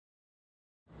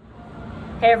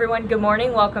Hey everyone, good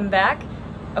morning, welcome back.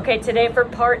 Okay, today for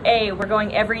part A, we're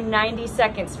going every 90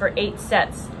 seconds for 8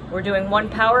 sets. We're doing 1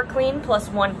 power clean plus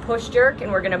 1 push jerk,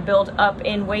 and we're gonna build up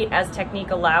in weight as technique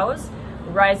allows.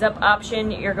 Rise up option,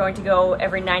 you're going to go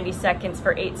every 90 seconds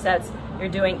for 8 sets. You're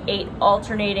doing 8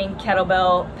 alternating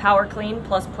kettlebell power clean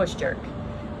plus push jerk.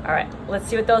 All right, let's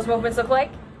see what those movements look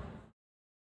like.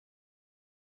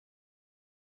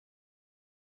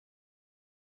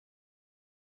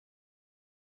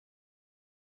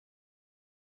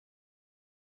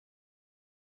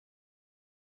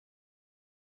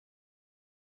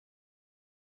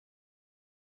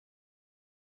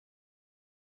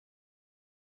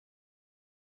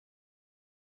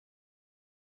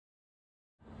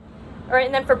 All right,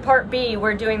 and then for part B,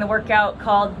 we're doing the workout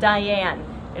called Diane.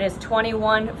 It is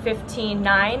 21, 15,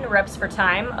 9 reps for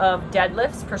time of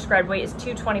deadlifts. Prescribed weight is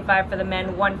 225 for the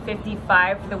men,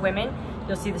 155 for the women.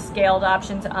 You'll see the scaled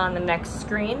options on the next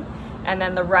screen. And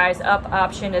then the rise up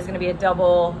option is gonna be a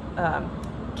double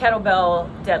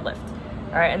kettlebell deadlift.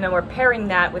 All right, and then we're pairing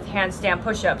that with handstand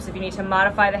push-ups. If you need to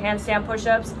modify the handstand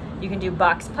push-ups, you can do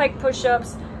box pike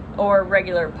push-ups or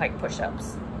regular pike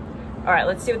push-ups. All right,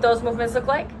 let's see what those movements look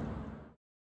like.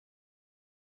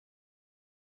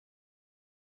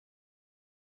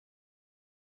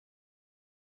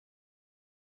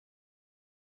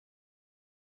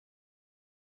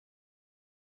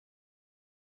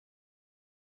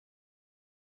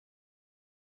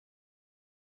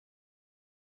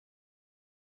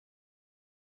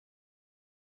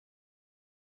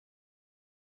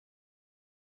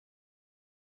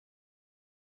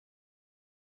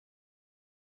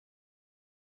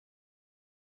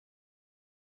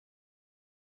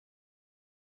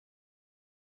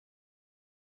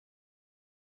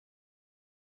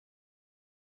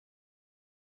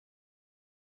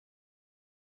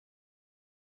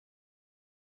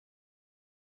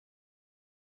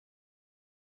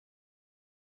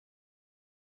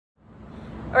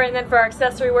 All right, and then for our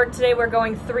accessory work today, we're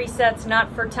going 3 sets,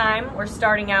 not for time. We're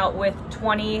starting out with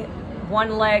 20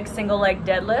 one-leg, single-leg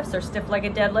deadlifts or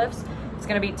stiff-legged deadlifts. It's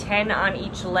gonna be 10 on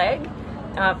each leg,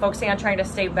 focusing on trying to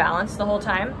stay balanced the whole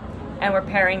time. And we're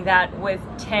pairing that with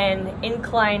 10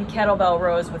 incline kettlebell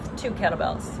rows with 2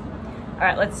 kettlebells. All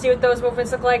right, let's see what those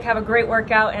movements look like. Have a great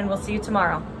workout, and we'll see you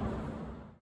tomorrow.